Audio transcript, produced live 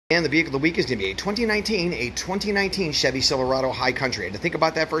And the vehicle of the week is going to be a 2019 Chevy Silverado High Country. I had to think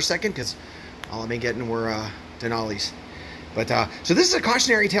about that for a second because all I've been getting were Denali's. But so this is a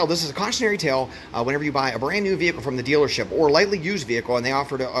cautionary tale. This is a cautionary tale whenever you buy a brand new vehicle from the dealership or lightly used vehicle, and they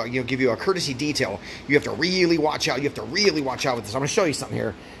offer to give you a courtesy detail. You have to really watch out. You have to really watch out with this. I'm going to show you something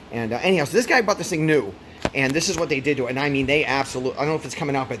here. And anyhow, so this guy bought this thing new, and this is what they did to it. And I mean, they absolutely, I don't know if it's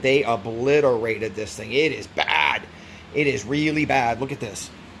coming out, but they obliterated this thing. It is bad. It is really bad. Look at this.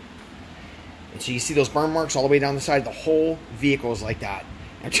 And so you see those burn marks all the way down the side. The whole vehicle is like that.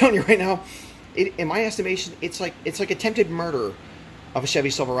 I'm telling you right now, in my estimation, it's like attempted murder of a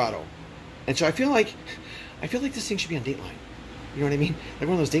Chevy Silverado. And so I feel like this thing should be on Dateline. You know what I mean? Like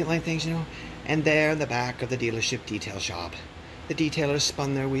one of those Dateline things, you know? And there in the back of the dealership detail shop, the detailers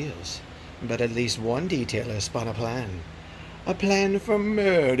spun their wheels. But at least one detailer spun a plan. A plan for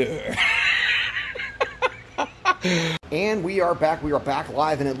murder. And we are back. We are back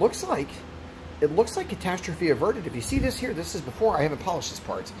live, and it looks like catastrophe averted. If you see this here, this is before. I haven't polished this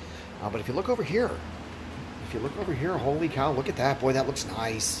part. But if you look over here, holy cow, look at that. Boy, that looks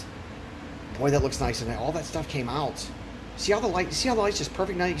nice. Boy, that looks nice. And all that stuff came out. See how the light, see how the light's just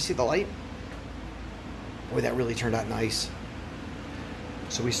perfect now? You can see the light? Boy, that really turned out nice.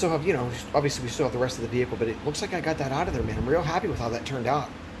 So we still have, you know, obviously we still have the rest of the vehicle, but it looks like I got that out of there, man. I'm real happy with how that turned out.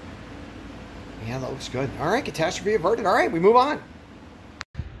 Yeah, that looks good. All right, catastrophe averted. All right, we move on.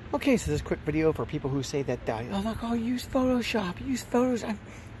 Okay, so this quick video for people who say that, oh, look, I'll use Photoshop, use Photos.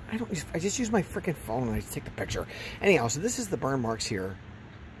 I just use my freaking phone and I just take the picture. Anyhow, so this is the burn marks here,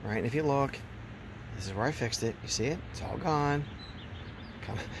 right? And if you look, this is where I fixed it. You see it? It's all gone.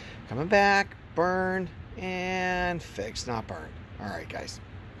 Coming back, burned, and fixed, not burned. All right, guys.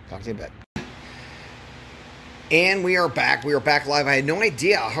 Talk to you in a bit. And we are back. We are back live. I had no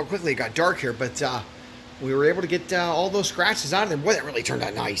idea how quickly it got dark here, but we were able to get all those scratches out of there. Boy, that really turned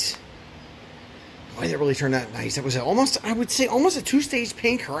out nice. Boy, that really turned out nice. That was almost, I would say, almost a two-stage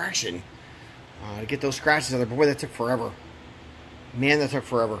paint correction to get those scratches out of there. But boy, that took forever. Man, that took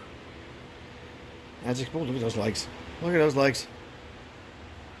forever. That's just, oh, look at those legs. Look at those legs.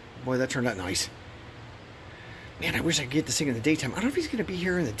 Boy, that turned out nice. Man, I wish I could get this thing in the daytime. I don't know if he's going to be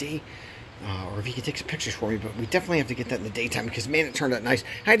here in the day or if he could take some pictures for me, but we definitely have to get that in the daytime because, man, it turned out nice.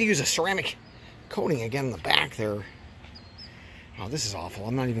 I had to use a ceramic coating again in the back there. Oh, this is awful.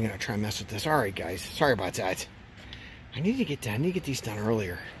 I'm not even going to try and mess with this. All right, guys. Sorry about that. I need to get these done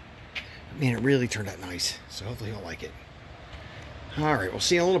earlier. Man, it really turned out nice. So hopefully you'll like it. All right, we'll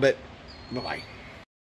see you in a little bit. Bye-bye.